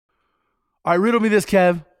All right, riddle me this,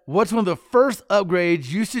 Kev. What's one of the first upgrades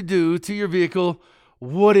you should do to your vehicle?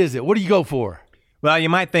 What is it? What do you go for? Well, you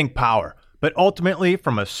might think power, but ultimately,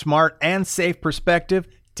 from a smart and safe perspective,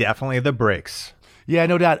 definitely the brakes. Yeah,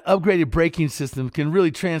 no doubt. Upgraded braking system can really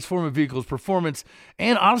transform a vehicle's performance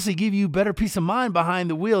and honestly give you better peace of mind behind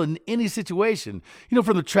the wheel in any situation. You know,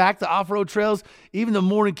 from the track to off-road trails, even the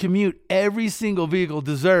morning commute, every single vehicle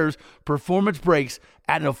deserves performance brakes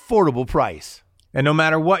at an affordable price. And no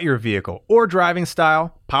matter what your vehicle or driving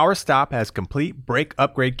style, PowerStop has complete brake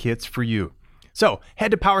upgrade kits for you. So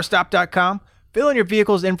head to PowerStop.com, fill in your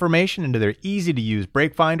vehicle's information into their easy-to-use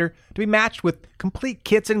brake finder to be matched with complete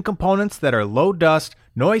kits and components that are low dust,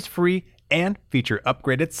 noise-free, and feature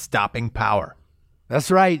upgraded stopping power.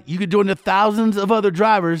 That's right. You could join the thousands of other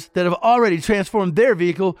drivers that have already transformed their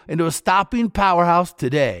vehicle into a stopping powerhouse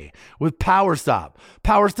today with PowerStop.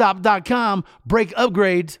 PowerStop.com, brake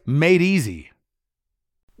upgrades made easy.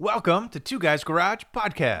 Welcome to Two Guys Garage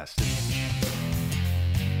Podcast.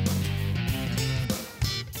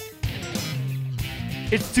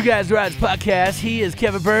 It's Two Guys Garage Podcast. He is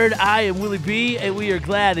Kevin Bird. I am Willie B. And we are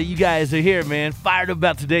glad that you guys are here, man. Fired up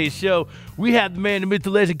about today's show. We have the man, the myth, the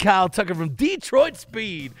legend, Kyle Tucker from Detroit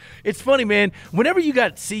Speed. It's funny, man. Whenever you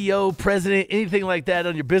got CEO, president, anything like that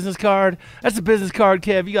on your business card, that's a business card,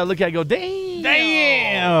 Kev. You got to look at it and go, damn.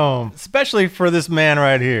 Damn. Especially for this man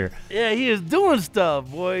right here. Yeah, he is doing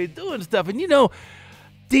stuff, boy. Doing stuff. And you know,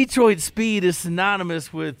 Detroit Speed is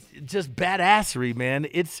synonymous with just badassery, man.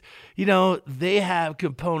 It's, you know, they have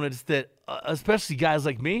components that, especially guys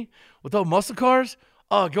like me, with old muscle cars,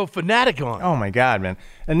 go fanatic on. Oh, my God, man.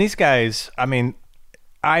 And these guys, I mean,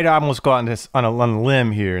 I'd almost go on a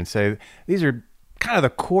limb here and say these are kind of the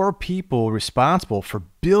core people responsible for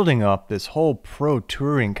building up this whole pro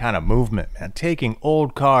touring kind of movement, man. Taking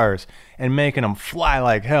old cars and making them fly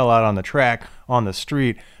like hell out on the track, on the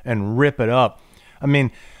street, and rip it up. I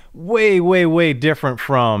mean, way, way, way different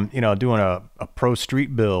from, you know, doing a pro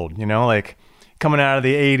street build, you know, like coming out of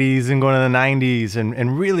the 80s and going to the 90s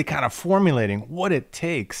and really kind of formulating what it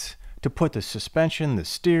takes to put the suspension, the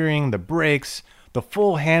steering, the brakes, the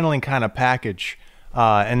full handling kind of package.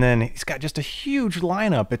 And then he's got just a huge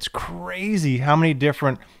lineup. It's crazy how many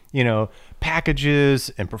different, you know,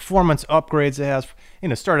 packages and performance upgrades it has. You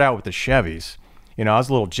know, started out with the Chevys. You know, I was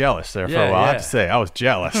a little jealous there for a while. I have to say, I was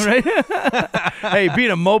jealous. Right? Hey,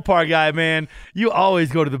 being a Mopar guy, man, you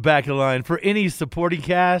always go to the back of the line. For any supporting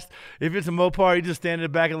cast, if it's a Mopar, you just stand in the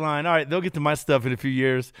back of the line. All right, they'll get to my stuff in a few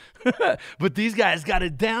years. But these guys got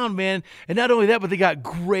it down, man. And not only that, but they got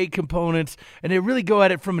great components. And they really go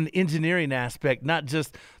at it from an engineering aspect, not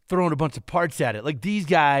just throwing a bunch of parts at it. Like these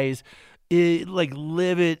guys... like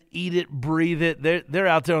live it, eat it, breathe it. They're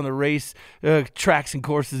out there on the race tracks and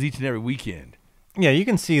courses each and every weekend. Yeah, you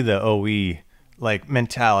can see the OE like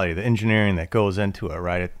mentality, the engineering that goes into it,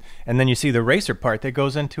 right? And then you see the racer part that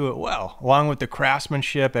goes into it well, along with the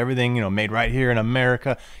craftsmanship, everything, you know, made right here in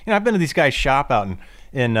America. You know, I've been to these guys' shop out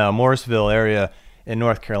in Morrisville area in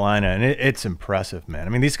North Carolina, and it's impressive, man. I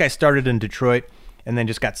mean, these guys started in Detroit and then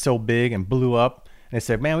just got so big and blew up. And they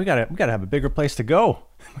said, man, we gotta have a bigger place to go.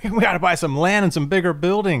 We got to buy some land and some bigger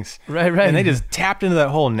buildings. Right. And they just tapped into that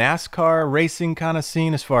whole NASCAR racing kind of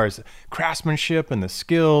scene as far as craftsmanship and the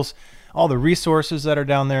skills, all the resources that are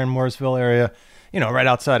down there in Mooresville area, you know, right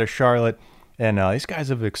outside of Charlotte. And these guys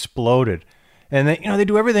have exploded. And they, you know, they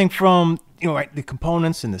do everything from, you know, right, the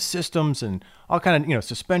components and the systems and all kind of, you know,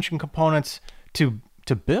 suspension components to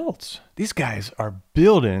builds. These guys are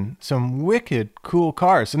building some wicked cool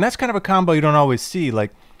cars. And that's kind of a combo you don't always see.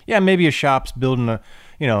 Like, yeah, maybe a shop's building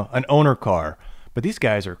an owner car, but these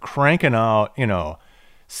guys are cranking out, you know,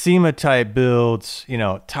 SEMA type builds, you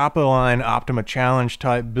know, top of the line Optima Challenge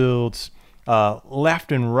type builds,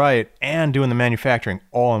 left and right, and doing the manufacturing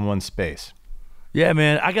all in one space. Yeah,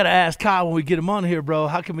 man, I got to ask Kyle when we get him on here, bro,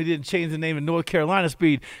 how come we didn't change the name of North Carolina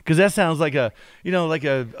Speed? Because that sounds like a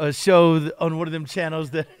show on one of them channels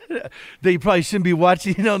that you probably shouldn't be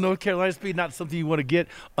watching. You know, North Carolina Speed, not something you want to get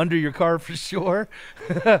under your car for sure.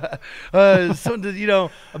 Something, you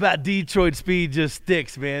know, about Detroit Speed just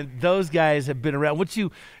sticks, man. Those guys have been around. Once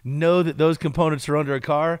you know that those components are under a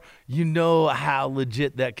car, you know how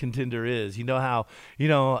legit that contender is. You know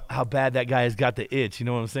how bad that guy has got the itch. You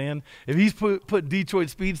know what I'm saying? If he's put Detroit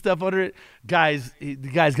Speed stuff under it, the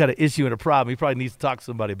guy's got an issue and a problem. He probably needs to talk to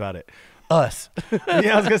somebody about it. Us.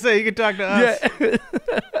 Yeah, I was gonna say you can talk to us.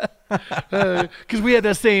 Yeah. Because we had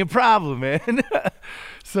that same problem, man.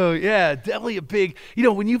 So yeah, definitely a big. You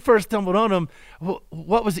know, when you first stumbled on him,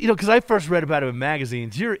 what was, you know? Because I first read about him in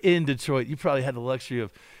magazines. You're in Detroit. You probably had the luxury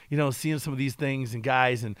of, seeing some of these things and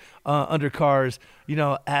guys and under cars,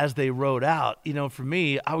 as they rode out. For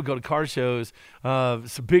me, I would go to car shows,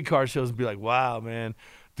 some big car shows, and be like, wow, man.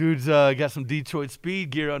 Dude's got some Detroit speed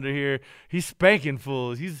gear under here. He's spanking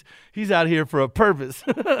fools. He's out here for a purpose.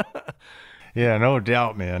 Yeah, no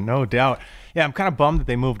doubt, man. No doubt. Yeah, I'm kind of bummed that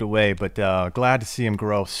they moved away, but glad to see him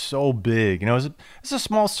grow so big. It's a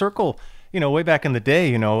small circle, way back in the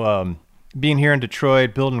day, being here in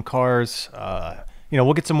Detroit, building cars.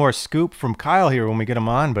 We'll get some more scoop from Kyle here when we get him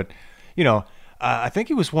on, but, I think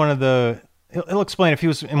he was he'll explain if he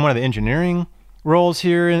was in one of the engineering roles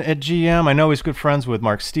here at GM. I know he's good friends with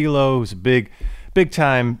Mark Stilo, who's a big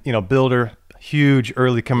time, builder. Huge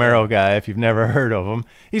early Camaro guy. If you've never heard of him,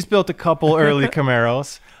 he's built a couple early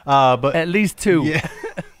Camaros, but at least two. Yeah,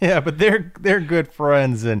 yeah. But they're good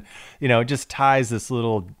friends, and it just ties this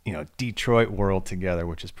little Detroit world together,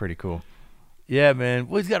 which is pretty cool. Yeah, man.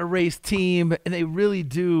 Well, he's got a race team, and they really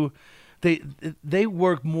do. They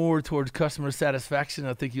work more towards customer satisfaction.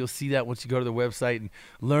 I think you'll see that once you go to their website and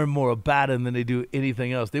learn more about them than they do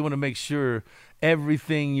anything else. They want to make sure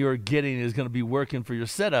everything you're getting is going to be working for your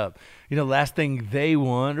setup. Last thing they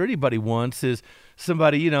want or anybody wants is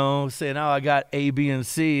somebody, saying, oh, I got A, B, and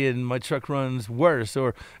C, and my truck runs worse,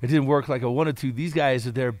 or it didn't work like I wanted to. These guys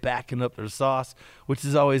are there backing up their sauce, which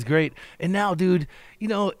is always great. And now, dude,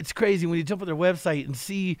 it's crazy when you jump on their website and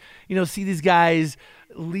see these guys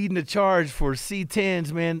leading the charge for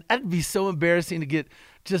C10s, man. That'd be so embarrassing to get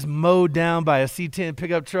just mowed down by a C10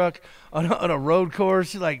 pickup truck on a road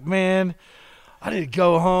course. You're like, man, I need to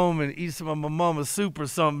go home and eat some of my mama's soup or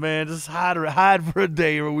something, man. Just hide for a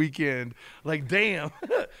day or a weekend. Like, damn.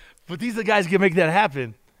 But these are the guys who can make that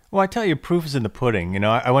happen. Well, I tell you, proof is in the pudding.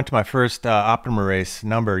 I went to my first Optima race a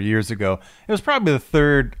number of years ago. It was probably the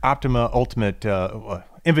third Optima Ultimate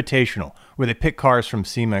Invitational, where they pick cars from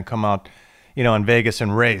SEMA and come out, in Vegas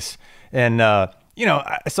and race. And, I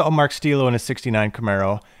saw Mark Stilo in a 69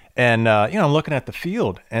 Camaro. And, I'm looking at the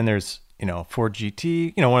field, and there's, Ford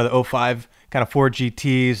GT, one of the 05 kind of Ford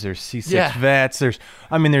GTs. There's C6 Vets. There's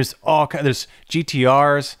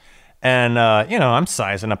GTRs. And, I'm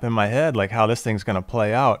sizing up in my head, like, how this thing's going to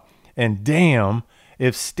play out. And damn,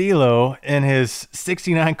 if Stilo in his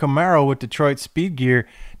 69 Camaro with Detroit speed gear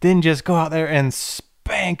didn't just go out there and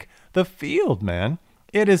spank the field, man.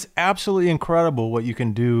 It is absolutely incredible what you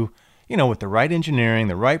can do, with the right engineering,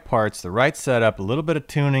 the right parts, the right setup, a little bit of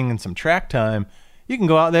tuning, and some track time. You can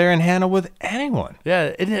go out there and handle with anyone.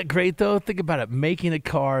 Yeah, isn't it great, though? Think about it. Making a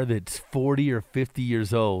car that's 40 or 50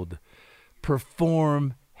 years old,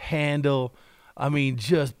 perform, handle,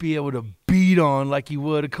 just be able to beat on like you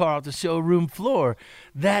would a car off the showroom floor.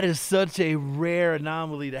 That is such a rare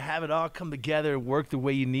anomaly to have it all come together and work the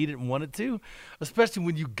way you need it and want it to, especially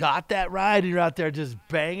when you got that ride and you're out there just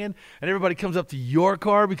banging and everybody comes up to your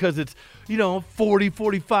car because it's, 40,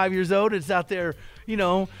 45 years old. It's out there,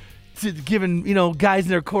 giving, guys in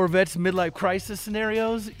their Corvettes midlife crisis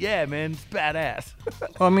scenarios. Yeah, man, it's badass.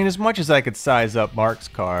 Well, as much as I could size up Mark's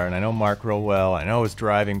car, and I know Mark real well, I know his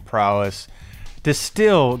driving prowess, to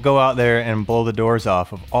still go out there and blow the doors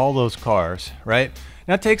off of all those cars, right?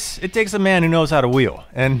 Now it takes a man who knows how to wheel,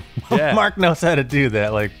 and Mark knows how to do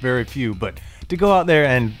that, like very few. But to go out there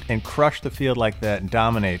and crush the field like that and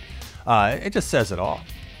dominate, it just says it all.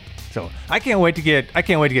 So I can't wait to get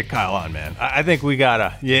Kyle on, man. I think we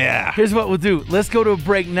gotta, yeah. Here's what we'll do. Let's go to a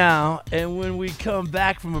break now, and when we come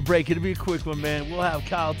back from a break, it'll be a quick one, man. We'll have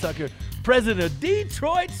Kyle Tucker, president of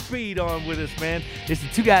Detroit Speed, on with us, man. It's the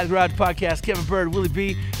Two Guys Garage Podcast. Kevin Bird, Willie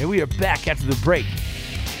B, and we are back after the break.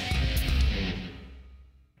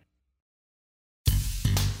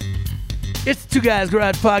 It's the Two Guys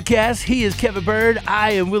Garage Podcast. He is Kevin Bird.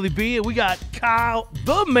 I am Willie B, and we got Kyle,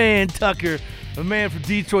 the man Tucker, a man from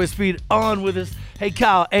Detroit Speed, on with us. Hey,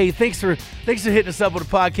 Kyle. Hey, thanks for hitting us up on the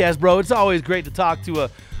podcast, bro. It's always great to talk to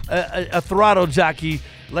a throttle jockey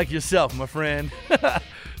like yourself, my friend.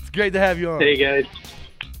 It's great to have you on. Hey, guys.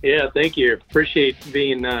 Yeah, thank you. Appreciate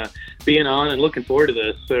being on and looking forward to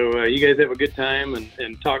this. So you guys have a good time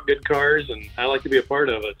and talk good cars, and I like to be a part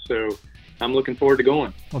of it. So I'm looking forward to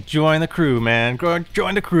going. Well, join the crew, man.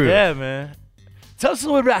 Join the crew. Yeah, man. Tell us a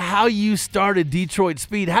little bit about how you started Detroit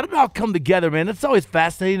Speed. How did it all come together, man? That's always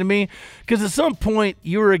fascinating to me because at some point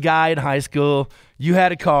you were a guy in high school. You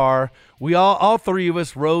had a car. We all three of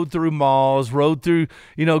us rode through malls, rode through,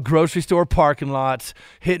 grocery store parking lots,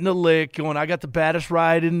 hitting a lick, going, I got the baddest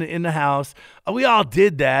ride in the house. We all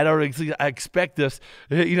did that, or I expect us,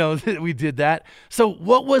 we did that. So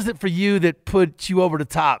what was it for you that put you over the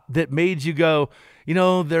top, that made you go,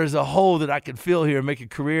 there's a hole that I could fill here and make a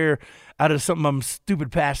career out of something I'm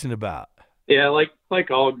stupid passionate about? Yeah, like like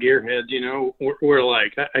all gearheads, we're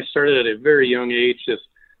like, I started at a very young age, just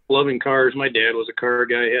loving cars. My dad was a car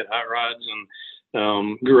guy, he had hot rods,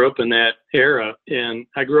 and grew up in that era. And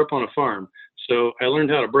I grew up on a farm. So I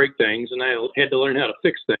learned how to break things, and I had to learn how to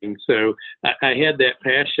fix things. So I had that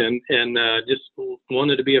passion, and just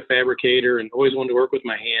wanted to be a fabricator, and always wanted to work with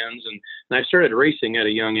my hands. And I started racing at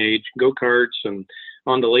a young age, go-karts and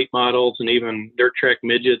on the late models, and even dirt track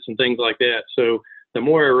midgets and things like that. So the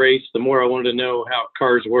more I raced, the more I wanted to know how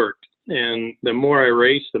cars worked. And the more I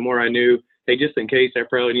raced, the more I knew, hey, just in case, I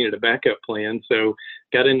probably needed a backup plan. So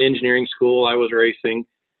got into engineering school. I was racing,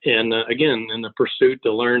 and again, in the pursuit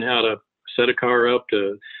to learn how to set a car up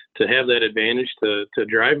to have that advantage to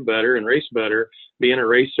drive better and race better. Being a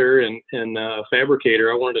racer and a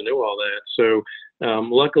fabricator, I wanted to know all that. So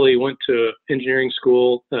luckily went to engineering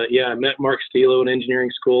school. I met Mark Stilo in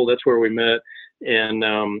engineering school. That's where we met. And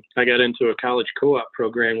I got into a college co-op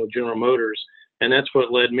program with General Motors. And that's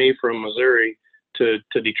what led me from Missouri to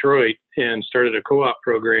Detroit, and started a co-op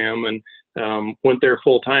program, and went there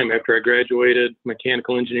full time after I graduated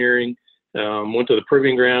mechanical engineering. Went to the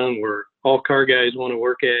proving ground where all car guys want to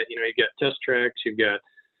work at. You've got test tracks, you've got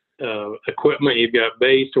equipment, you've got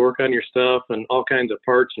base to work on your stuff, and all kinds of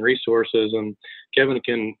parts and resources. And Kevin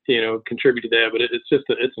can, contribute to that, but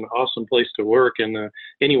it's an awesome place to work, and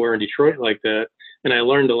anywhere in Detroit like that. And I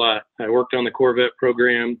learned a lot. I worked on the Corvette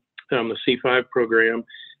program, the C5 program,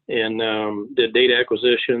 and did data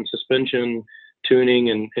acquisition, suspension,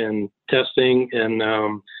 tuning, and testing. And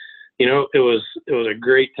it was a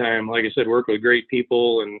great time. Like I said, worked with great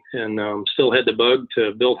people, and still had the bug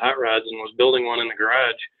to build hot rods, and was building one in the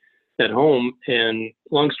garage at home. And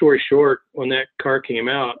long story short, when that car came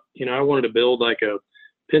out, I wanted to build like a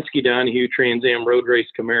Penske Donahue Trans Am road race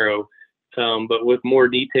Camaro, but with more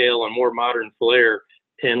detail and more modern flair.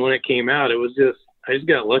 And when it came out, I just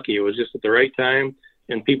got lucky. It was just at the right time.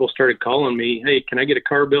 And people started calling me, hey, can I get a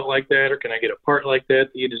car built like that? Or can I get a part like that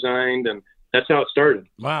you designed? And that's how it started.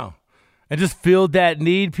 Wow. And just filled that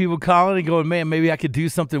need, people calling and going, man, maybe I could do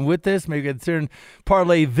something with this. Maybe I could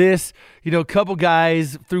parlay this, a couple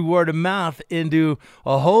guys through word of mouth into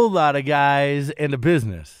a whole lot of guys in the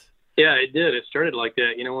business. Yeah, it did. It started like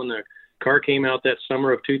that. When the car came out that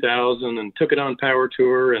summer of 2000, and took it on Power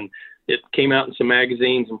Tour, and it came out in some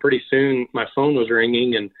magazines, and pretty soon my phone was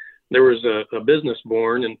ringing, and there was a business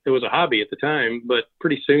born, and it was a hobby at the time, but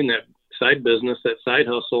pretty soon that side business, that side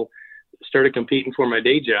hustle, started competing for my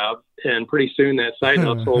day job. And pretty soon that side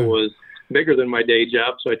hustle was bigger than my day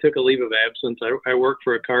job. So I took a leave of absence. I worked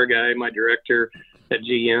for a car guy, my director at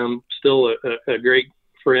GM, still a great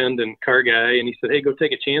friend and car guy. And he said, hey, go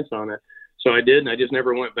take a chance on it. So I did, and I just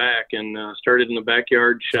never went back, and started in the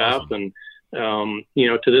backyard shop. Awesome. And,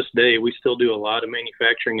 to this day, we still do a lot of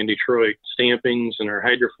manufacturing in Detroit, stampings and our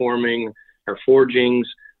hydroforming, our forgings.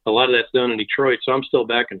 A lot of that's done in Detroit. So I'm still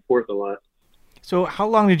back and forth a lot. So how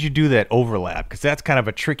long did you do that overlap? Because that's kind of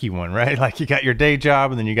a tricky one, right? Like, you got your day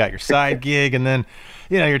job, and then you got your side gig, and then,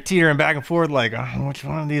 you're teetering back and forth like, oh, which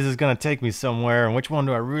one of these is going to take me somewhere, and which one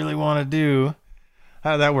do I really want to do?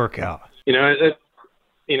 How did that work out? I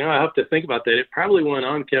have to think about that. It probably went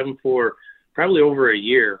on, Kevin, for probably over a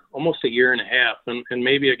year, almost a year and a half. And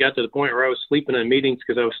maybe it got to the point where I was sleeping in meetings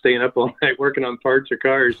because I was staying up all night working on parts or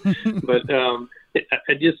cars. But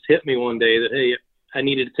it just hit me one day that, hey, I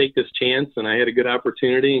needed to take this chance, and I had a good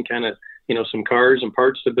opportunity and kind of, some cars and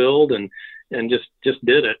parts to build, and just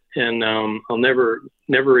did it. And I'll never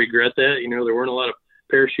regret that. There weren't a lot of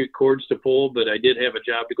parachute cords to pull, but I did have a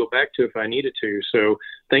job to go back to if I needed to. So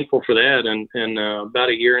thankful for that. And about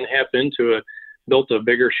a year and a half into it, built a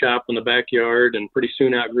bigger shop in the backyard, and pretty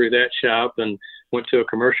soon outgrew that shop and went to a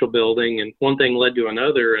commercial building. And one thing led to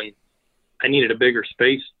another, and I needed a bigger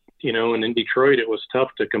space, and in Detroit, it was tough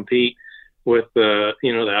to compete with the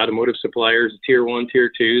automotive suppliers, tier 1,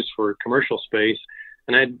 tier 2s for commercial space.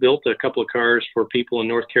 And I'd built a couple of cars for people in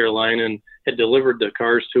North Carolina, and had delivered the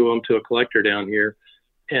cars to them, to a collector down here,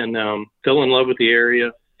 and fell in love with the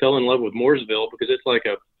area, fell in love with Mooresville, because it's like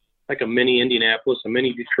a mini Indianapolis, a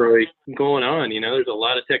mini Detroit going on. There's a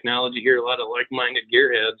lot of technology here, a lot of like-minded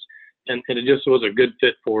gearheads, and it just was a good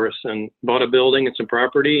fit for us. And bought a building and some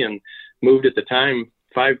property, and moved at the time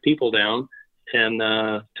 5 people down,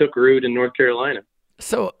 and took root in North Carolina.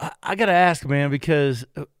 So I got to ask, man, because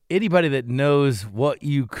anybody that knows what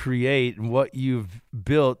you create and what you've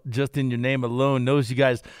built just in your name alone knows you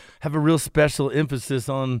guys have a real special emphasis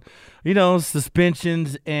on,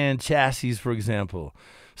 suspensions and chassis, for example.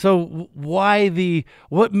 So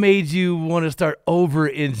what made you want to start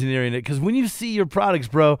over-engineering it? Because when you see your products,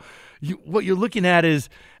 bro, what you're looking at is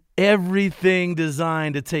everything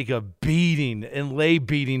designed to take a beating and lay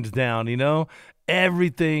beatings down,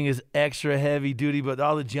 Everything is extra heavy duty, but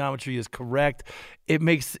all the geometry is correct. It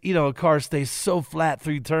makes, a car stay so flat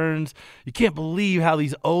through turns. You can't believe how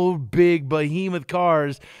these old, big, behemoth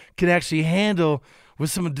cars can actually handle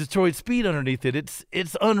with some Detroit speed underneath it.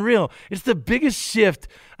 It's unreal. It's the biggest shift,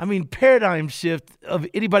 paradigm shift of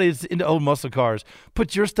anybody that's into old muscle cars.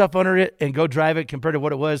 Put your stuff under it and go drive it compared to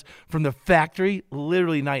what it was from the factory,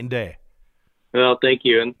 literally night and day. Well, thank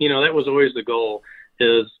you. And, that was always the goal.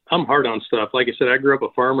 Is I'm hard on stuff. Like I said, I grew up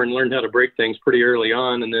a farmer and learned how to break things pretty early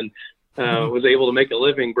on, and then was able to make a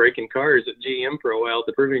living breaking cars at GM for a while at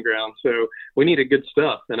the proving ground. So we needed good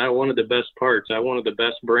stuff, and I wanted the best parts. I wanted the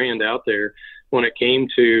best brand out there. When it came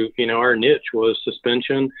to, our niche was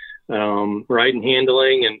suspension, ride and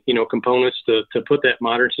handling, and, components to put that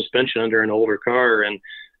modern suspension under an older car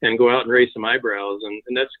and go out and raise some eyebrows.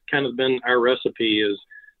 And that's kind of been our recipe is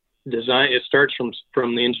design. It starts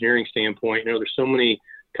from the engineering standpoint. There's so many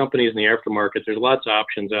companies in the aftermarket. There's lots of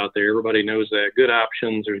options out there. Everybody knows that. Good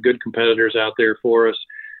options. There's good competitors out there for us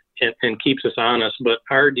and keeps us honest. But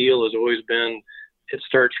our deal has always been, it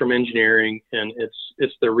starts from engineering, and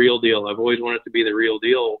it's the real deal. I've always wanted it to be the real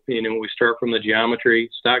deal. We start from the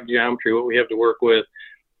geometry, stock geometry, what we have to work with,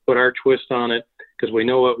 put our twist on it because we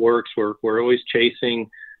know what works. We're always chasing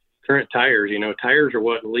current tires. Tires are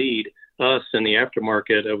what lead us in the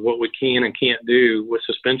aftermarket of what we can and can't do with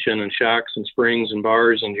suspension and shocks and springs and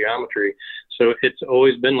bars and geometry. So it's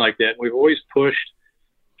always been like that. We've always pushed,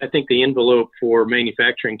 I think, the envelope for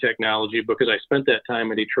manufacturing technology because I spent that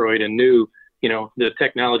time in Detroit and knew, the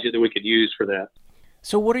technology that we could use for that.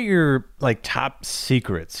 So what are your top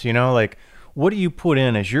secrets? What do you put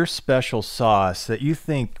in as your special sauce that you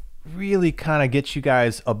think really kind of gets you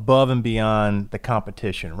guys above and beyond the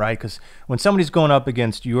competition, right? Because when somebody's going up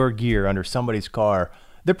against your gear under somebody's car,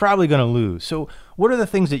 they're probably going to lose. So what are the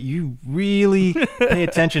things that you really pay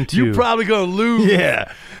attention to? You're probably going to lose.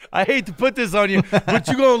 Yeah. I hate to put this on you, but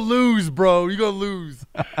you're going to lose, bro. You're going to lose.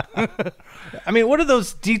 What are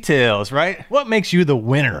those details, right? What makes you the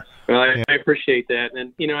winner? Well, I appreciate that.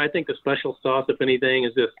 And, I think the special sauce, if anything,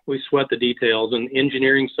 is just we sweat the details. And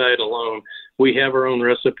engineering side alone, we have our own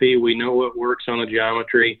recipe. We know what works on the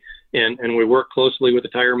geometry, and we work closely with the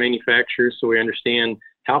tire manufacturers so we understand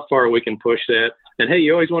how far we can push that. And, hey,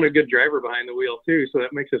 you always want a good driver behind the wheel, too, so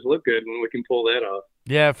that makes us look good when we can pull that off.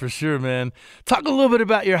 Yeah, for sure, man. Talk a little bit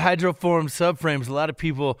about your hydroform subframes. A lot of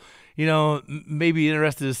people, may be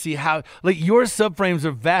interested to see how, your subframes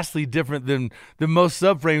are vastly different than most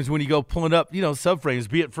subframes when you go pulling up, subframes,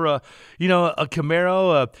 be it for a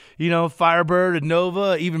Camaro, a Firebird, a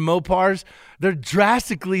Nova, even Mopars. They're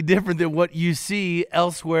drastically different than what you see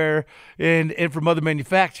elsewhere and from other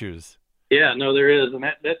manufacturers. Yeah, no, there is. And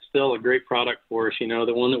that's still a great product for us,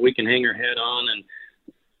 the one that we can hang our head on, and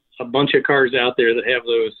a bunch of cars out there that have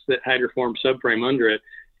that hydroform subframe under it.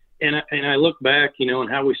 And I look back, and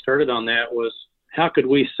how we started on that was how could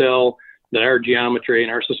we sell that our geometry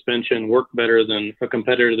and our suspension work better than a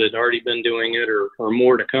competitor that had already been doing it or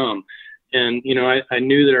more to come. And, I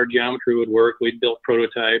knew that our geometry would work. We'd built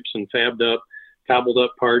prototypes and cobbled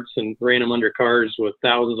up parts and ran them under cars with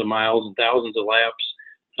thousands of miles and thousands of laps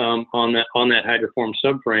on that hydroform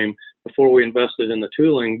subframe before we invested in the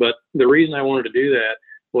tooling. But the reason I wanted to do that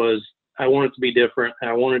was I wanted to be different.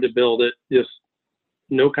 I wanted to build it just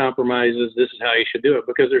no compromises. This is how you should do it,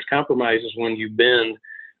 because there's compromises when you bend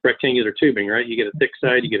rectangular tubing, right? You get a thick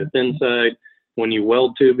side, you get a thin side. When you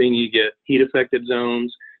weld tubing, you get heat affected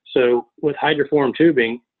zones. So with hydroform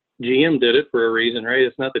tubing, GM did it for a reason, right?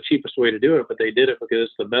 It's not the cheapest way to do it, but they did it because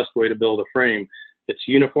it's the best way to build a frame. It's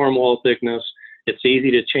uniform wall thickness. It's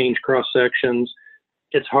easy to change cross sections.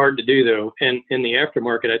 It's hard to do though. And in the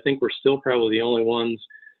aftermarket, I think we're still probably the only ones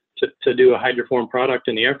to do a hydroform product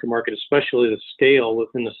in the aftermarket, especially the scale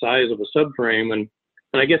within the size of a subframe. And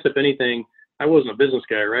I guess if anything, I wasn't a business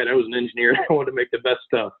guy, right? I was an engineer. I wanted to make the best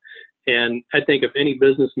stuff. And I think if any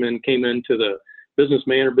businessman came into the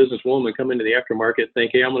businessman or businesswoman come into the aftermarket,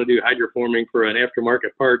 think, hey, I'm going to do hydroforming for an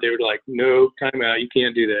aftermarket part, they would be like, no, time out. You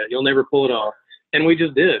can't do that. You'll never pull it off. And we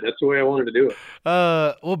just did. That's the way I wanted to do it.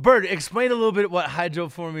 Well, Bert, explain a little bit what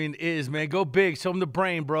hydroforming is, man. Go big. Show them the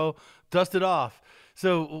brain, bro. Dust it off.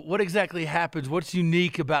 So what exactly happens? What's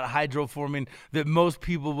unique about hydroforming that most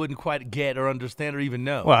people wouldn't quite get or understand or even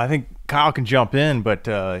know? Well, I think Kyle can jump in, but,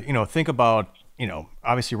 think about,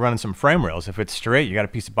 obviously running some frame rails. If it's straight, you got a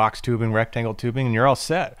piece of box tubing, rectangle tubing, and you're all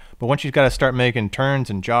set. But once you've got to start making turns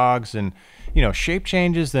and jogs and, shape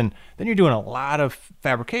changes, then you're doing a lot of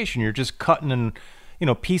fabrication. You're just cutting and,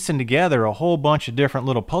 piecing together a whole bunch of different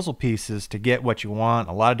little puzzle pieces to get what you want.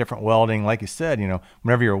 A lot of different welding. Like you said,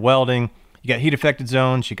 whenever you're welding, you got heat affected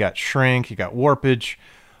zones, you got shrink, you got warpage.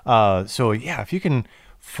 So yeah, if you can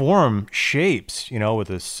form shapes, with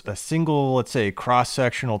a single, let's say,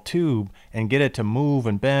 cross-sectional tube and get it to move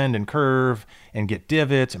and bend and curve and get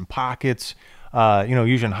divots and pockets,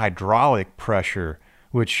 using hydraulic pressure,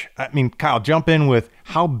 which, I mean, Kyle, jump in with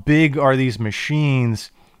how big are these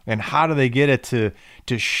machines and how do they get it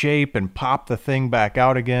to shape and pop the thing back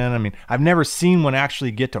out again? I mean, I've never seen one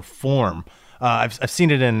actually get to form. I've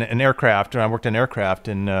seen it in aircraft. I worked in aircraft,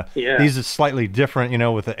 and these are slightly different,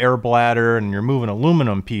 with the air bladder, and you're moving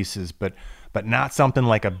aluminum pieces, but not something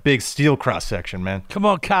like a big steel cross section, man. Come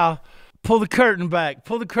on, Kyle. Pull the curtain back.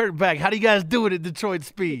 Pull the curtain back. How do you guys do it at Detroit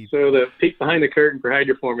Speed? So the peek behind the curtain for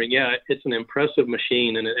hydroforming, yeah, it's an impressive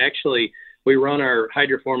machine, and we run our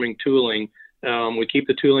hydroforming tooling. We keep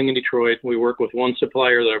the tooling in Detroit. We work with one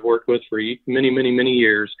supplier that I've worked with for many, many, many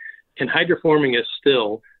years. And hydroforming is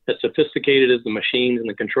still, as sophisticated as the machines and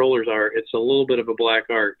the controllers are, it's a little bit of a black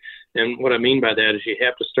art. And what I mean by that is you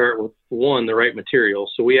have to start with, one, the right material.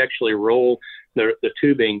 So we actually roll the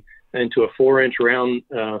tubing into a 4-inch round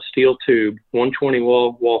steel tube, 120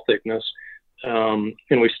 wall thickness. And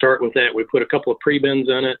we start with that. We put a couple of pre-bends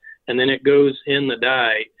in it, and then it goes in the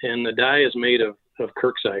die. And the die is made of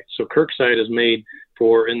Kirksite. So Kirksite is made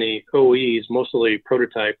for, in the OEs, mostly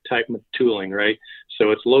prototype type tooling, right? So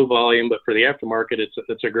it's low volume, but for the aftermarket,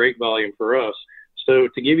 it's a great volume for us. So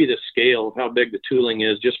to give you the scale of how big the tooling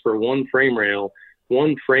is, just for one frame rail,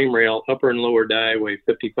 upper and lower die weigh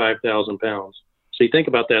 55,000 pounds. So you think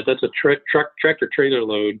about that, that's a tractor trailer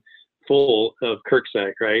load full of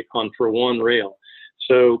Kirksite, right, for one rail.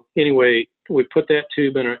 So anyway, we put that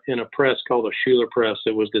tube in a press called a Schuler press.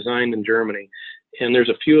 It was designed in Germany, and there's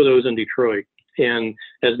a few of those in Detroit. And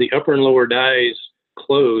as the upper and lower dies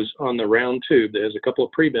close on the round tube that has a couple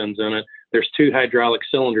of pre-bends in it, there's 2 hydraulic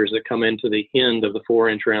cylinders that come into the end of the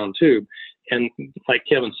 4-inch round tube. And like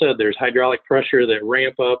Kevin said, there's hydraulic pressure that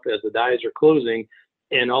ramp up as the dies are closing,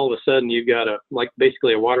 and all of a sudden you've got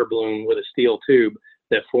basically a water balloon with a steel tube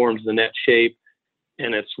that forms the net shape.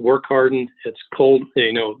 And it's work hardened. It's cold,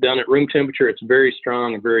 down at room temperature. It's very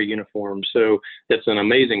strong and very uniform. So it's an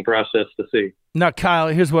amazing process to see. Now, Kyle,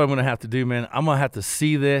 here's what I'm going to have to do, man. I'm going to have to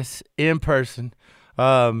see this in person.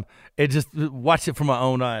 And just watch it from my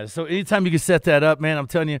own eyes. So anytime you can set that up, man, I'm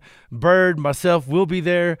telling you, Bird, myself, we'll be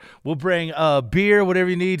there. We'll bring beer, whatever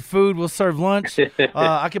you need, food. We'll serve lunch.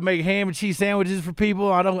 I can make ham and cheese sandwiches for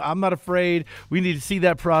people. I'm not afraid. We need to see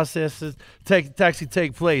that process to actually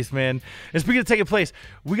take place, man. And speaking of taking place,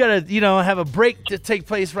 we got to, have a break to take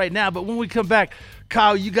place right now. But when we come back,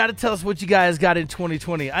 Kyle, you got to tell us what you guys got in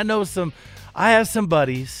 2020. I have some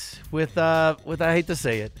buddies with I hate to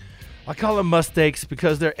say it, I call them Mustangs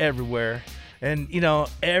because they're everywhere. And,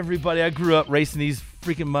 everybody, I grew up racing these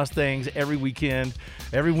freaking Mustangs every weekend,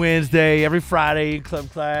 every Wednesday, every Friday in Club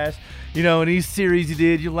Clash. In these series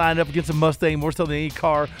you lined up against a Mustang more so than any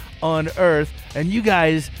car on earth. And you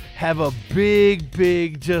guys have a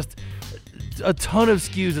big, just a ton of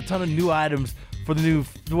SKUs, a ton of new items for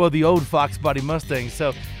the old Fox Body Mustang.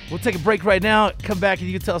 So we'll take a break right now, come back, and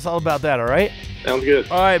you can tell us all about that, all right? Sounds good.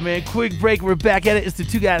 All right, man, quick break. We're back at it. It's the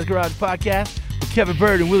Two Guys Garage Podcast with Kevin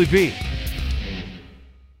Bird and Willie B.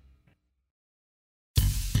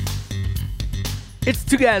 It's the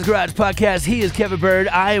Two Guys Garage Podcast. He is Kevin Bird.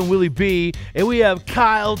 I am Willie B. And we have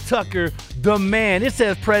Kyle Tucker, the man. It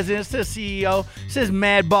says president, it says CEO, it says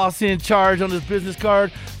mad boss in charge on his business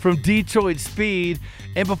card from Detroit Speed.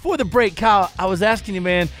 And before the break, Kyle, I was asking you,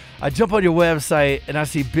 man, I jump on your website and I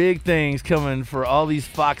see big things coming for all these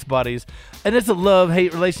Fox Bodies. And it's a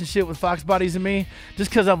love-hate relationship with Fox Bodies and me, just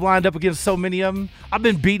because I've lined up against so many of them. I've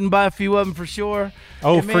been beaten by a few of them for sure.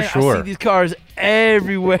 Oh, and, man, for sure. I see these cars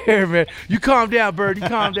everywhere, man. You calm down, Bird. You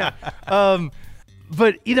calm down.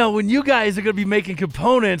 But, when you guys are going to be making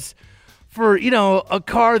components for, a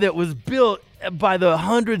car that was built by the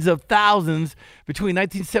hundreds of thousands between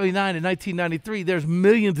 1979 and 1993, there's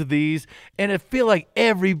millions of these, and I feel like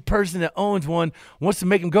every person that owns one wants to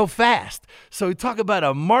make them go fast. So we talk about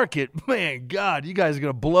a market, man, God, you guys are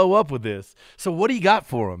going to blow up with this. So what do you got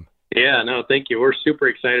for them? Yeah, no, thank you. We're super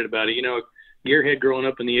excited about it. Gearhead growing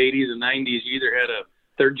up in the 80s and 90s, you either had a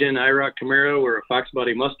third-gen IROC Camaro or a Fox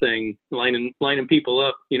Body Mustang lining people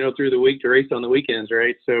up, through the week to race on the weekends,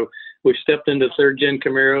 right? So we've stepped into third-gen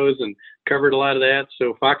Camaros and covered a lot of that.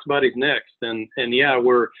 So Fox Body's next. And yeah,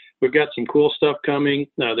 we've got some cool stuff coming.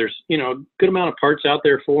 There's, a good amount of parts out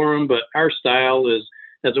there for them, but our style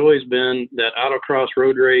has always been that autocross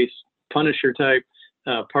road race, Punisher type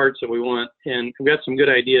parts that we want. And we've got some good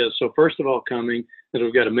ideas. So first of all coming is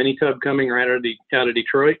we've got a mini tub coming right out of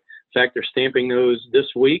Detroit. In fact, they're stamping those this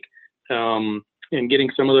week and getting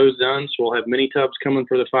some of those done. So we'll have mini tubs coming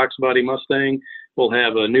for the Fox Body Mustang. We'll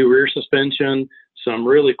have a new rear suspension, some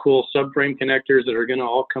really cool subframe connectors that are going to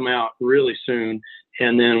all come out really soon.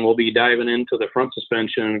 And then we'll be diving into the front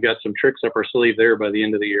suspension. We've got some tricks up our sleeve there by the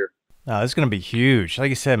end of the year. Oh, it's going to be huge. Like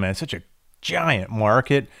you said, man, it's such a giant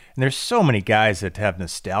market. And there's so many guys that have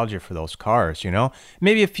nostalgia for those cars, you know?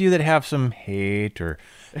 Maybe a few that have some hate or,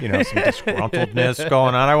 you know, some disgruntledness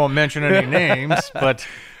going on. I won't mention any names, but...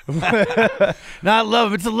 No, I love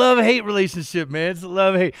him. It's a love-hate relationship, man. It's a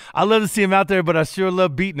love-hate. I love to see him out there, but I sure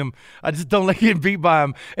love beating him. I just don't like getting beat by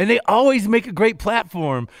him. And they always make a great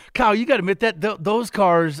platform. Kyle, you got to admit that those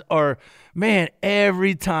cars are, man,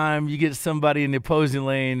 every time you get somebody in the opposing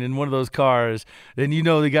lane in one of those cars, then you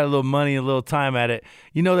know they got a little money and a little time at it.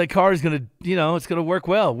 You know that car is going to, you know, it's going to work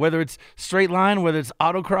well. Whether it's straight line, whether it's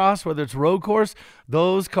autocross, whether it's road course,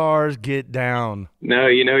 those cars get down. No,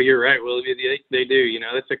 you know, you're right, Will. They do. You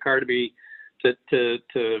know, that's a car to be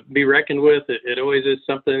reckoned with. It always is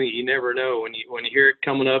something that you never know. When you hear it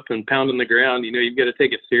coming up and pounding the ground, you know, you've got to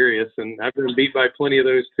take it serious. And I've been beat by plenty of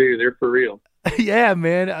those too. They're for real. Yeah,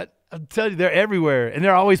 man. I'm telling you, they're everywhere, and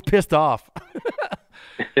they're always pissed off.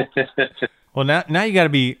 Well, now you got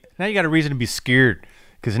a reason to be scared,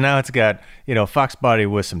 because now it's got, you know, Fox body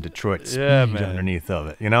with some Detroit speed underneath of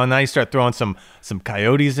it, you know. And now you start throwing some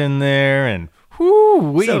coyotes in there, and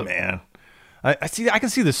whoo-wee, man. I can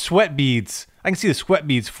see the sweat beads. I can see the sweat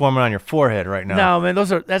beads forming on your forehead right now. No, man,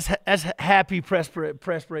 that's happy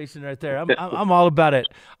perspiration right there. I'm all about it.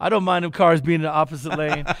 I don't mind them cars being in the opposite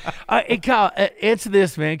lane. Hey, Kyle, answer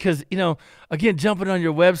this, man, because, you know, again, jumping on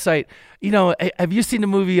your website, you know, have you seen the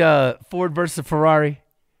movie Ford versus Ferrari?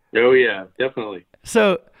 Oh yeah, definitely.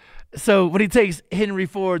 So when he takes Henry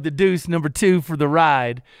Ford, the Deuce, number 2, for the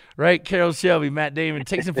ride, right? Carroll Shelby, Matt Damon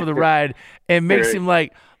takes him for the ride and makes him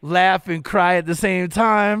like laugh and cry at the same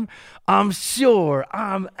time. I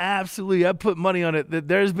put money on it that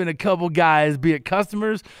there's been a couple guys, be it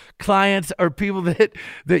customers, clients, or people that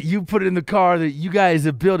you put in the car that you guys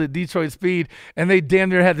have built at Detroit Speed, and they damn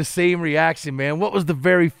near had the same reaction, man. What was the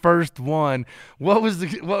very first one? What was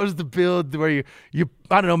the build where you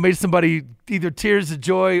I don't know, made somebody either tears of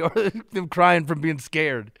joy or them crying from being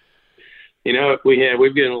scared? You know,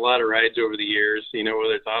 we've gotten a lot of rides over the years, you know,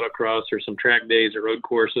 whether it's autocross or some track days or road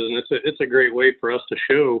courses, and it's a great way for us to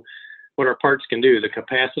show what our parts can do, the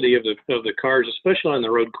capacity of the cars, especially on the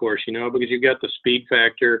road course, you know, because you've got the speed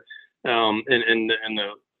factor and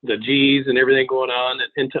the G's and everything going on,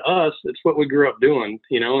 and to us, it's what we grew up doing,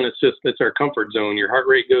 you know, and it's our comfort zone. Your heart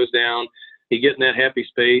rate goes down, you get in that happy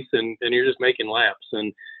space, and you're just making laps,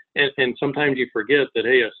 and sometimes you forget that,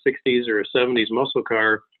 hey, a 60s or a 70s muscle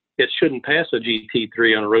car, it shouldn't pass a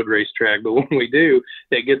GT3 on a road race track, but when we do,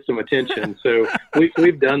 it gets some attention. So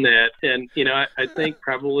we've done that, and you know, I think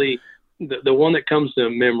probably the one that comes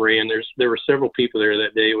to memory, and there were several people there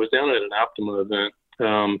that day. It was down at an Optima event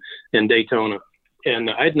in Daytona,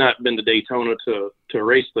 and I'd not been to Daytona to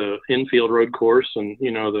race the infield road course, and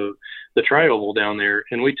you know, the tri-oval down there.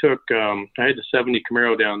 And we took I had the 70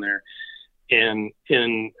 Camaro down there, and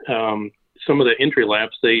in some of the entry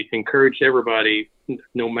laps, they encouraged everybody,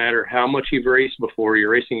 no matter how much you've raced before, your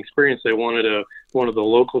racing experience, they wanted one of the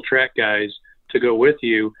local track guys to go with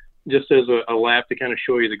you, just as a lap to kind of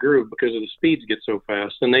show you the groove, because of the speeds get so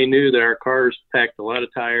fast. And they knew that our cars packed a lot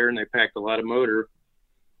of tire and they packed a lot of motor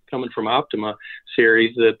coming from Optima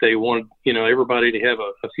series, that they wanted, you know, everybody to have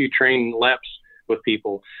a few training laps with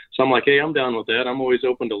people. So I'm like, hey, I'm down with that. I'm always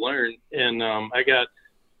open to learn. And I got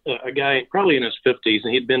a guy probably in his 50s,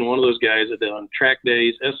 and he'd been one of those guys that done track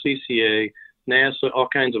days, SCCA, NASA, all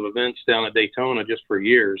kinds of events down at Daytona just for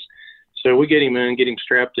years. So we get him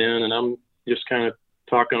strapped in, and I'm just kind of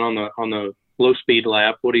talking on the low speed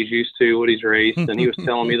lap, what he's used to, what he's raced, and he was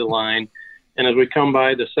telling me the line. And as we come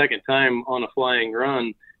by the second time on a flying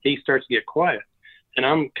run, he starts to get quiet. And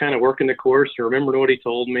I'm kind of working the course and remembering what he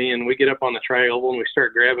told me, and we get up on the tri-oval and we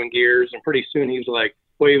start grabbing gears, and pretty soon he was like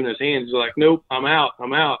waving his hands. He's like, nope, I'm out.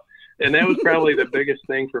 And that was probably the biggest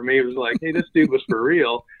thing for me. It was like, hey, this dude was for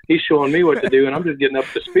real. He's showing me what to do, and I'm just getting up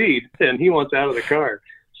to speed, and he wants out of the car.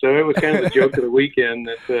 So it was kind of the joke of the weekend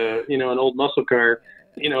that, you know, an old muscle car,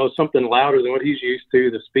 you know, something louder than what he's used to.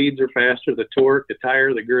 The speeds are faster, the torque, the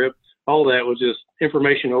tire, the grip, all that was just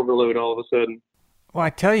information overload all of a sudden. Well, I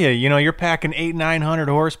tell you, you know, you're packing 800-900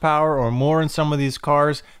 horsepower or more in some of these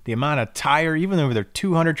cars. The amount of tire, even though they're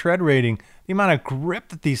 200 tread rating, the amount of grip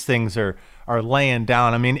that these things are laying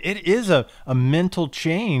down. I mean, it is a mental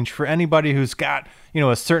change for anybody who's got, you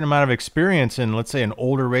know, a certain amount of experience in, let's say, an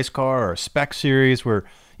older race car or a spec series where,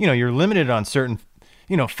 you know, you're limited on certain,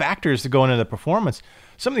 you know, factors to go into the performance.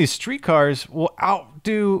 Some of these street cars will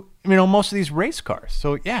outdo, you know, most of these race cars.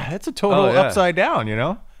 So, yeah, it's a total upside down, you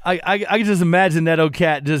know? I can just imagine that old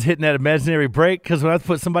cat just hitting that imaginary brake, because when I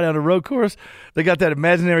put somebody on a road course, they got that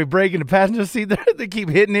imaginary brake in the passenger seat there. They keep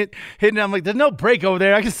hitting it. I'm like, there's no brake over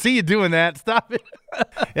there. I can see you doing that. Stop it.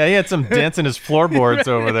 Yeah, he had some dents in his floorboards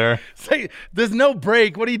over there. It's like, there's no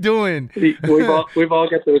brake. What are you doing? We've all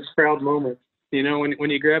got those proud moments. You know, when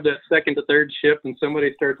you grab that second to third shift and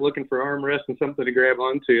somebody starts looking for armrest and something to grab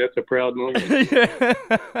onto, that's a proud moment. Yeah.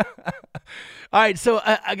 All right, so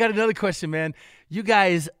I got another question, man. You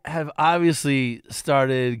guys have obviously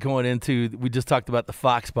started going into. We just talked about the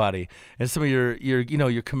Fox body and some of your your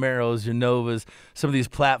Camaros, your Novas, some of these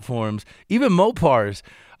platforms, even Mopars.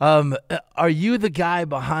 Are you the guy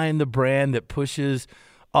behind the brand that pushes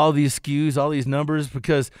all these SKUs, all these numbers?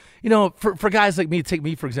 Because, for guys like me, take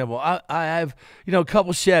me for example, I have, a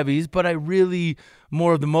couple Chevys, but I really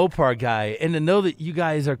more of the Mopar guy. And to know that you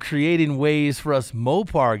guys are creating ways for us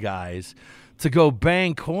Mopar guys to go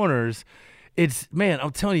bang corners,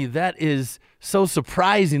 I'm telling you, that is so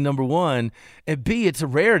surprising, number one. And B, it's a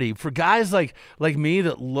rarity for guys like me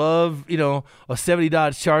that love, a 70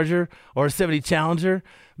 Dodge Charger or a 70 Challenger.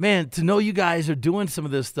 Man, to know you guys are doing some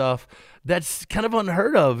of this stuff, that's kind of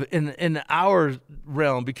unheard of in our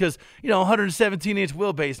realm, because 117-inch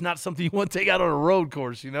wheelbase, not something you want to take out on a road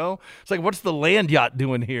course. It's like, what's the land yacht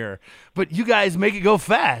doing here? But you guys make it go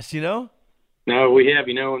fast. No, we have,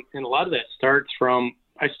 and a lot of that starts from,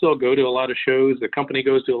 I still go to a lot of shows. The company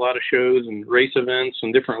goes to a lot of shows and race events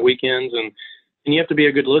and different weekends, and you have to be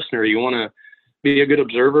a good listener. You want to be a good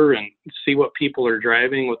observer and see what people are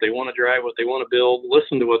driving, what they want to drive, what they want to build,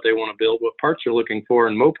 listen to what they want to build, what parts they're looking for,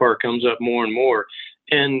 and Mopar comes up more and more.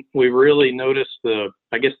 And we really noticed the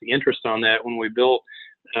interest on that when we built,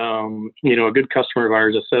 a good customer of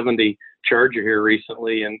ours, a 70 Charger here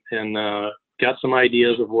recently, and got some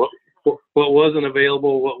ideas of what wasn't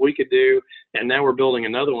available, what we could do, and now we're building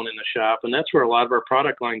another one in the shop. And that's where a lot of our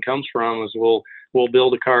product line comes from, is we'll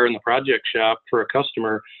build a car in the project shop for a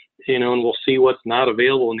customer, and we'll see what's not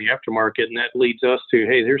available in the aftermarket, and that leads us to,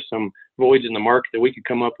 hey, there's some voids in the market that we could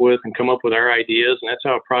come up with our ideas, and that's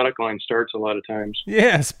how a product line starts a lot of times.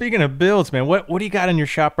 Yeah, speaking of builds, man, what do you got in your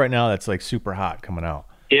shop right now that's like super hot coming out?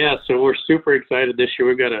 Yeah, so we're super excited this year.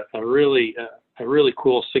 We've got a really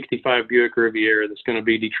cool 65 Buick Riviera that's going to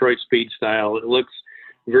be Detroit speed style. It looks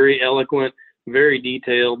very eloquent, very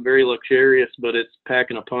detailed, very luxurious, but it's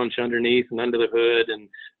packing a punch underneath and under the hood, and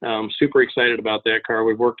super excited about that car.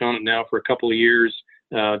 We've worked on it now for a couple of years,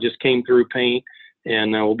 just came through paint,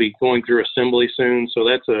 and we'll be going through assembly soon. So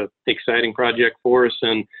that's a exciting project for us.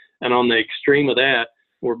 And on the extreme of that,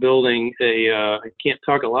 we're building I can't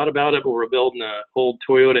talk a lot about it, but we're building a old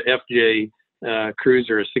Toyota FJ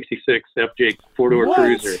cruiser, a 66 FJ four-door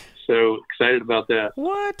cruiser. So excited about that.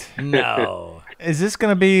 What? No. Is this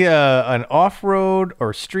going to be an off-road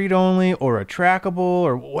or street only or a trackable,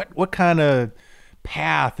 or what kind of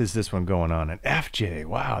path is this one going on? An FJ.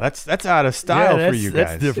 Wow, that's out of style for you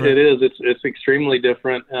guys. That's different. It is. It's extremely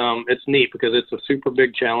different. It's neat because it's a super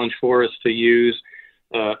big challenge for us to use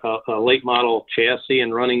a late model chassis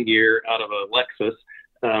and running gear out of a Lexus.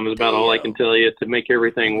 Is about all I can tell you to make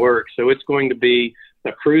everything work. So it's going to be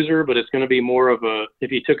a cruiser, but it's going to be more of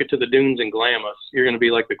if you took it to the dunes in Glamis, you're going to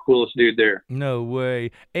be like the coolest dude there. No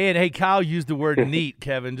way. And hey, Kyle used the word neat,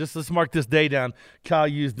 Kevin. Just let's mark this day down. Kyle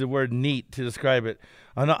used the word neat to describe it.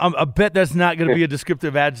 I bet that's not going to be a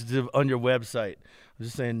descriptive adjective on your website. I'm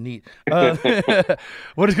just saying neat. What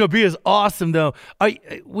it's going to be is awesome, though.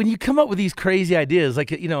 When you come up with these crazy ideas,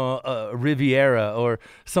 like, a Riviera or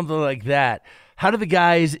something like that, how do the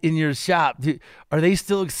guys in your shop, are they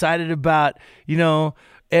still excited about,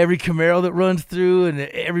 every Camaro that runs through and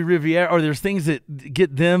every Riviera? Or there's things that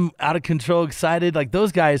get them out of control, excited, like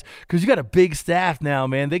those guys? Because you got a big staff now,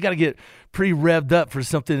 man. They got to get pretty revved up for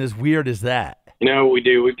something as weird as that. We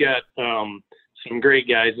do. We've got some great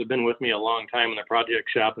guys that have been with me a long time in the project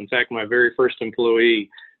shop. In fact, my very first employee,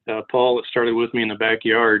 Paul, that started with me in the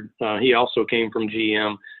backyard, he also came from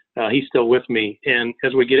GM. He's still with me. And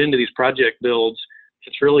as we get into these project builds,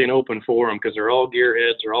 it's really an open forum because they're all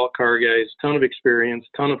gearheads, they're all car guys, ton of experience,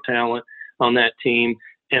 ton of talent on that team.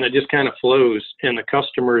 And it just kind of flows. And the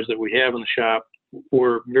customers that we have in the shop,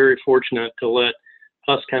 we're very fortunate to let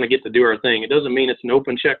us kind of get to do our thing. It doesn't mean it's an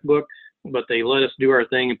open checkbook, but they let us do our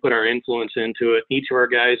thing and put our influence into it. Each of our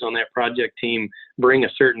guys on that project team bring a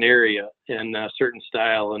certain area and a certain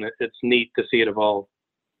style, and it's neat to see it evolve.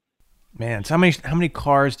 Man, so how many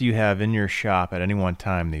cars do you have in your shop at any one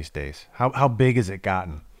time these days? How big has it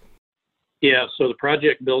gotten? Yeah, so the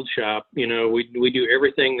Project Build Shop, we do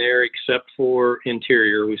everything there except for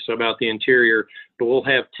interior. We sub out the interior, but we'll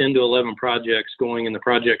have 10 to 11 projects going in the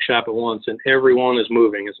project shop at once, and everyone is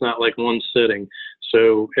moving. It's not like one sitting.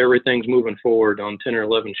 So everything's moving forward on 10 or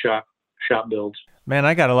 11 shop builds. Man,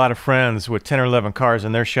 I got a lot of friends with 10 or 11 cars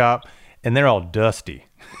in their shop, and they're all dusty.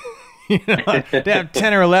 They have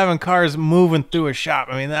 10 or 11 cars moving through a shop.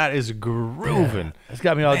 I mean, that is grooving. Yeah, that's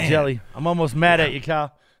got me all jelly. I'm almost mad at you,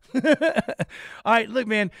 Kyle. All right, look,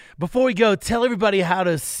 man, before we go, tell everybody how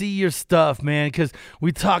to see your stuff, man, because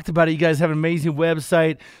we talked about it. You guys have an amazing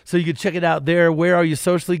website, so you can check it out there. Where are you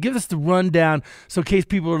socially? Give us the rundown, so in case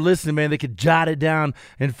people are listening, man, they could jot it down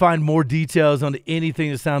and find more details on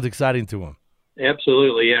anything that sounds exciting to them.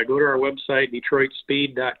 Absolutely, yeah. Go to our website,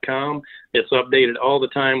 DetroitSpeed.com. It's updated all the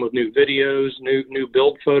time with new videos, new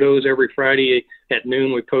build photos. Every Friday at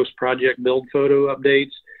noon, we post project build photo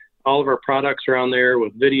updates. All of our products are on there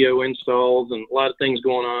with video installs and a lot of things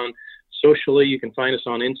going on. Socially, you can find us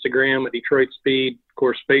on Instagram at Detroit Speed. Of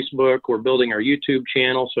course, Facebook. We're building our YouTube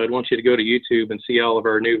channel, so I'd want you to go to YouTube and see all of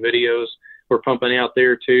our new videos we're pumping out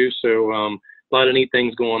there too. So a lot of neat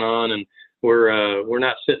things going on, and we're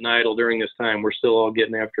not sitting idle during this time. We're still all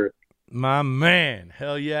getting after it. My man,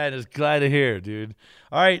 hell yeah, just glad to hear, dude.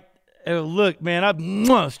 All right. Look, man,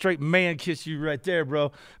 I straight man kiss you right there,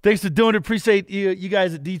 bro. Thanks for doing it. Appreciate you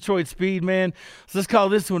guys at Detroit Speed, man. So let's call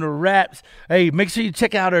this one a wrap. Hey, make sure you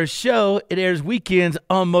check out our show. It airs weekends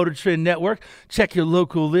on Motor Trend Network. Check your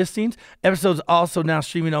local listings. Episodes also now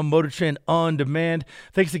streaming on Motor Trend On Demand.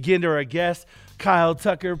 Thanks again to our guest, Kyle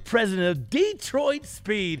Tucker, president of Detroit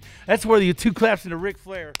Speed. That's worthy of 2 claps and a Ric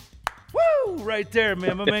Flair. Woo! Right there,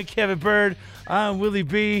 man. My man Kevin Bird. I'm Willie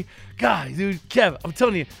B. God, dude, Kev, I'm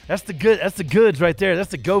telling you, that's the goods right there.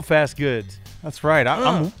 That's the Go Fast goods. That's right.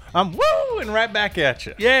 I'm wooing right back at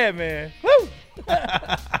you. Yeah, man. Woo!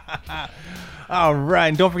 All right,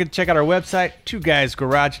 and don't forget to check out our website,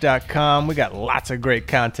 twoguysgarage.com. We got lots of great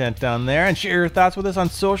content down there. And share your thoughts with us on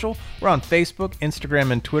social. We're on Facebook,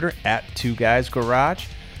 Instagram, and Twitter at 2guysgarage.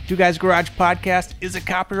 2 Guys Garage Podcast is a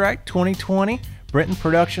copyright 2020. Brenton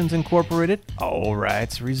Productions Incorporated. All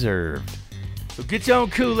rights reserved. So get your own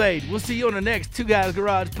Kool-Aid. We'll see you on the next 2 Guys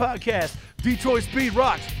Garage Podcast. Detroit Speed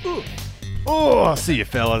rocks. Oh, I'll see you,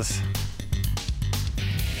 fellas.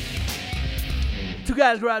 2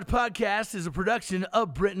 Guys Garage Podcast is a production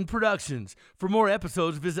of Brenton Productions. For more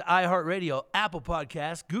episodes, visit iHeartRadio, Apple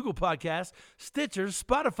Podcasts, Google Podcasts, Stitcher,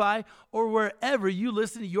 Spotify, or wherever you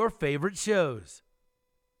listen to your favorite shows.